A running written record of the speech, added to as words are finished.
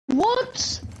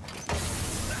What?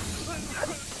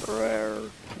 Rare.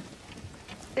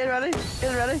 Get ready.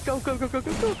 Get ready. Go, go, go, go,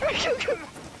 go, go.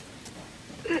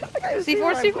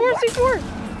 C4, C4, C4.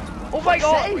 Oh my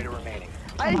god.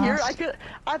 I didn't hear it.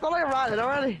 I thought I ran it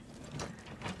already.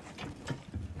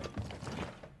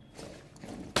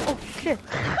 Oh shit.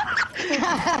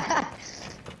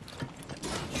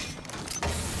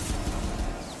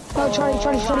 Oh, Charlie,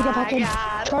 get back in.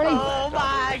 Charlie. Oh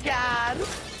my god.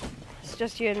 It's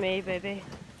just you and me, baby.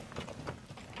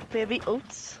 Baby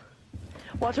oats.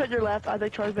 Watch out your left. I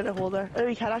think Charlie's been a hole there. Oh,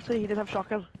 he can actually. He didn't have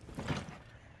shotgun.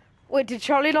 Wait, did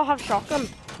Charlie not have shotgun?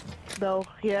 No,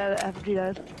 he had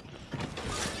FG9.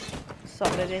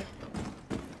 Sup, baby?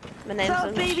 My name's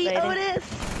Sup, baby Otis.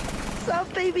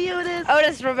 Sup, baby Otis.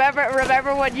 Otis,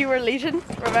 remember when you were leading?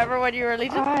 Remember when you were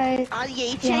leading? Alright. On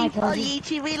YouTube, Yeah, on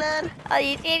YouTube, we lad. Oh,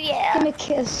 you did, yeah. Give me a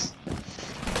kiss.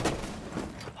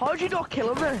 How'd you not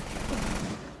kill him there?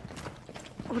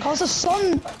 Cause the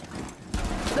sun.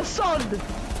 The sun.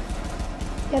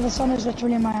 Yeah, the sun is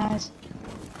literally in my eyes.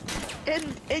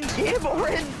 In game or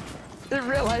in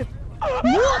real life?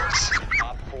 What?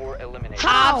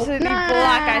 How? Absolutely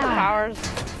black ice powers.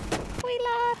 We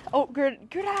lad. Oh, good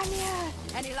on ya.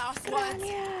 Any last Good on words?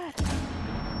 ya.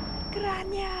 Good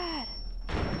on ya.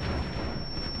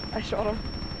 I shot him.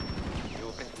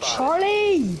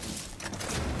 Charlie!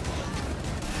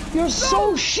 You're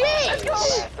so shit!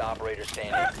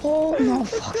 Oh no,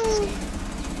 fuck.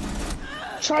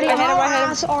 Charlie, I hit him, how I hit him.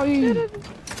 ass are you?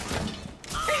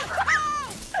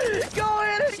 Go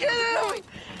in and get him!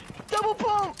 Double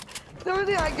pump!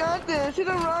 Dorothy, I got this. Hit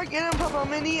a rock and pump a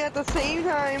mini at the same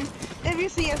time. If you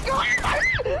see us, go!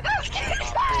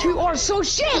 You are so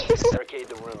shit! Barricade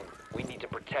the room. We need to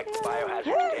protect the biohazard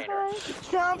container.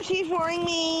 Stop C4ing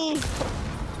me!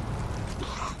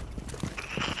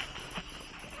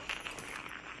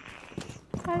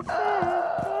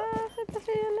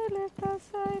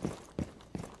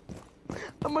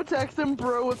 I'm gonna text him,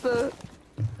 bro, with the.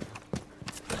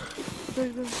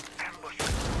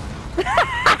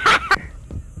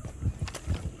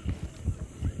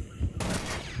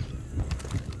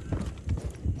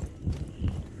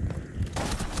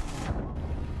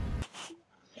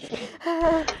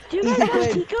 Do you guys have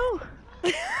Kiko?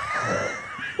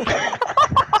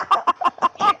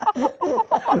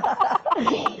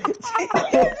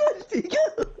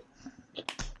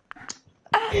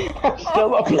 Still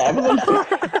not playing.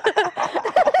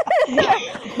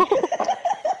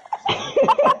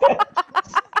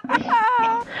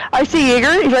 I see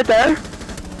Jaeger, he's right there.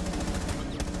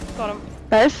 Got him.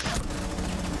 Nice.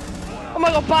 Oh my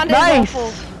god, Bandit Nice. is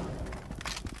awful.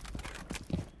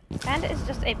 Bandit is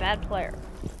just a bad player.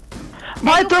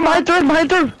 Behind him, behind him,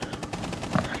 behind him!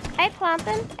 Hey,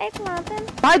 Plantin. Hey,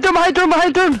 Plantin. Behind him, behind him,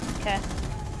 behind him! Okay.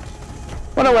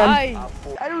 Wanna win. Nice.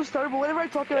 I don't stutter, but whenever I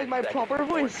talk in like my proper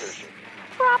voice,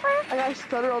 Proper. I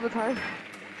stutter all the time.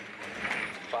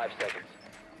 5 seconds.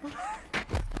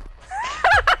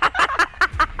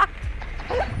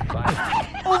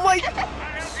 Oh my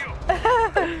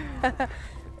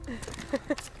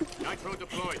Nitro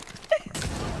deployed.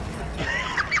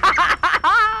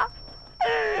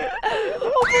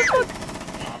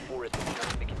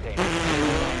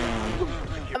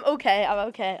 I'm okay, I'm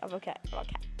okay, I'm okay, I'm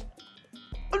okay.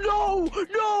 No!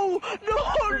 No!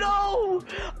 No! No!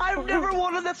 I've never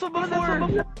wanted this one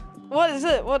before! What is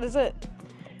it? What is it?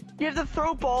 You have to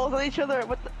throw balls at each other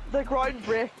with the ground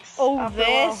breaks. Oh, after a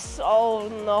while. this? Oh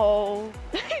no.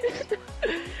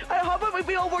 How about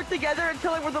we all work together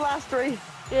until like we're the last three?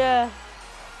 Yeah.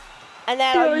 And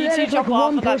then you two if jump like off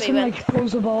one and that person be like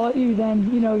throws a ball at you,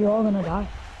 then you know you're all gonna die.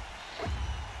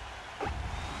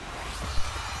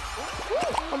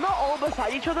 We're not all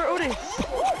beside each other, Otis.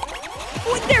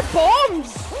 Wait, they're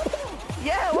bombs!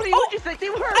 Yeah, what do you think they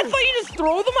were? I thought you just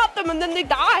throw them at them and then they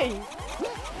die.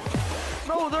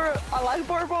 No, they're alive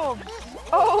bar bombs.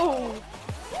 Oh.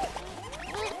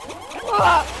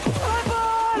 Ah.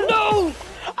 No!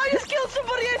 I just killed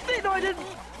somebody, I think. No, I didn't.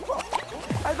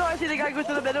 I thought I seen the guy go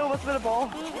to the middle. Must have been a ball.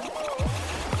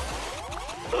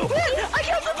 Wait, I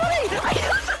killed somebody! I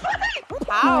killed somebody!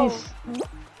 How? Nice.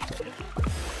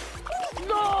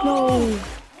 No! No.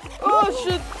 Oh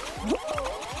shit.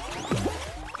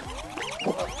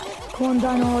 Come on,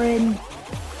 Dino, or in. Wait,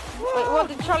 what,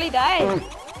 did Charlie die?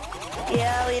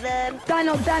 Yeah, we did.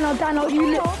 Dino,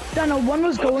 Dino, one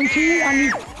was going to you,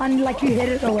 and like you hit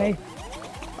it away.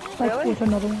 Like Really? with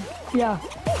another one. Yeah.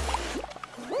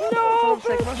 No!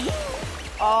 Sigma.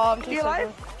 Oh, I'm too You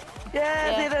alive? sick. Yeah,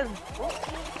 Yeah. they did.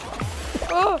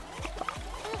 Oh!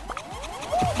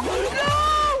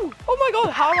 No! Oh my god,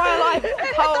 how am I alive? It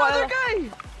hit How the am I other alive? guy!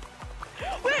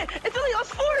 Wait, it's only us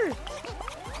four!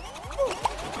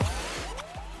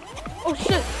 Oh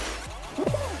shit!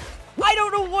 I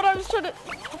don't know what I was trying to.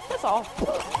 That's all.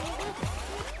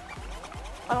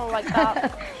 I don't like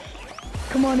that.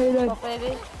 Come on, Aiden. Oh,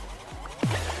 baby.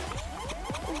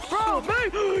 Bro, man,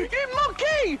 you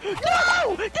monkey!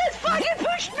 No! This fucking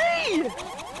pushed me!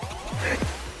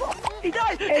 He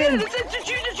died! Aiden. It's just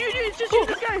you,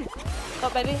 this guy!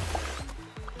 Stop, baby.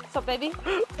 Stop, baby.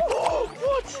 Oh,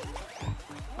 what?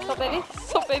 Stop, baby.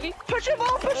 Stop, baby. Push him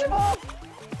off! Push him off!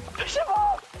 Push him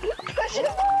off! Push him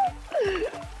off!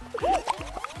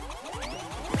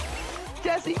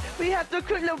 Jesse, we have to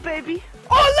cook little baby.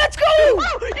 Oh, let's go!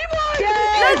 Oh, you won!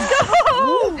 Yes! Let's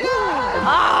go! Yeah!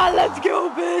 Ah, let's go,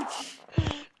 bitch!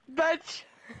 Bitch!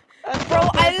 Bro,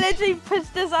 I literally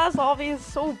pissed his ass off. He is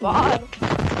so bad. Let's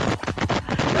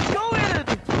go,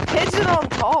 Aiden! Pigeon on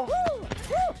top.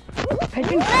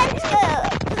 Pigeon. Let's go!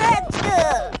 Let's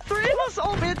go! 3 of us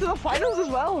all made it to the finals as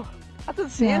well. That's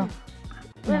insane. Yeah.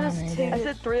 We're No, just they I did.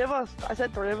 said 3 of us. I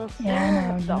said 3 of us.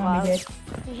 Yeah, I know. No, we did.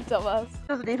 You dumbass.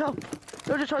 Doesn't need help.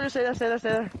 No, just try to stay there, stay there, stay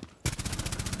there.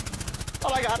 Oh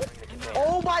my god.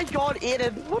 Oh my god,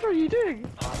 Aiden. What are you doing?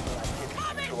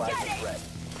 Neutralize the threat.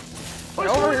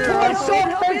 What's over going here. on? What's up,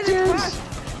 Help Aiden, bitches? fast.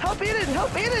 Help Aiden,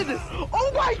 help Aiden.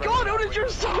 Oh my god, Aiden, you're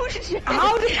so shit.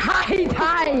 How did I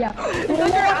die? Look at your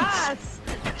What? ass.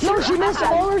 No, she missed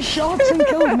all her shots and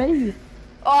killed me.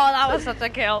 Oh, that was such a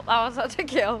kill. That was such a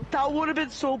kill. That would have been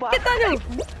so bad. Get Daniel!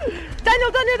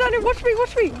 Daniel, watch me,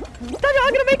 watch me! Daniel,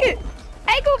 I'm gonna make it!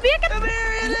 Hey, go make Come it!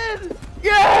 here, Aiden. Come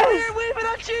Yes! here, waving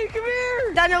at you. Come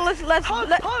here. Daniel, let's Hug,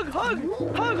 let hug, hug, hug,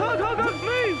 hug, hug, hug,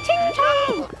 move. Ting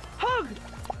tong! Hug.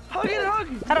 Hug it, hug.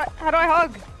 How do I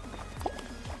hug?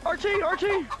 RT, RT.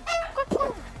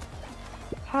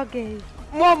 Huggy.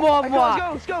 Mwah, mwah, mwah.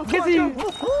 Let's go, let's go. Kizzy. Come on,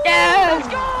 let's go. Yes!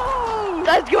 Let's go.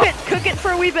 Let's go it. Cook it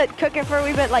for a wee bit. Cook it for a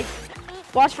wee bit. Like,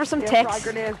 watch for some Yeah, frag ticks.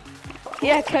 grenade.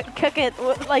 Yeah, cook it.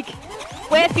 Like,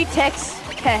 wait a few ticks.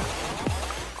 Okay.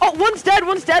 Oh, one's dead.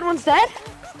 One's dead. One's dead.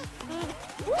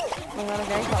 Hang on,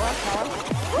 okay, come on.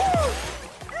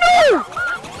 No!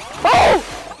 Oh!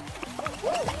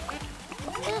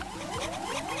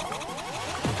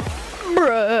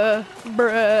 Bruh.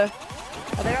 Bruh.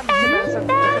 I think I'm just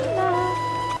medicine.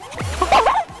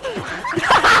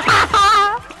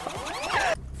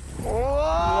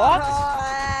 What?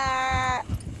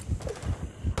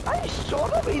 I shot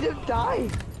him, he didn't die.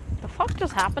 The fuck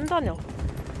just happened, Daniel?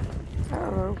 I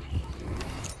don't know.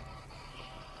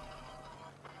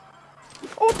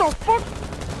 What the fuck?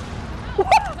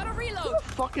 Where the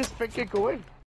fuck is Finka going?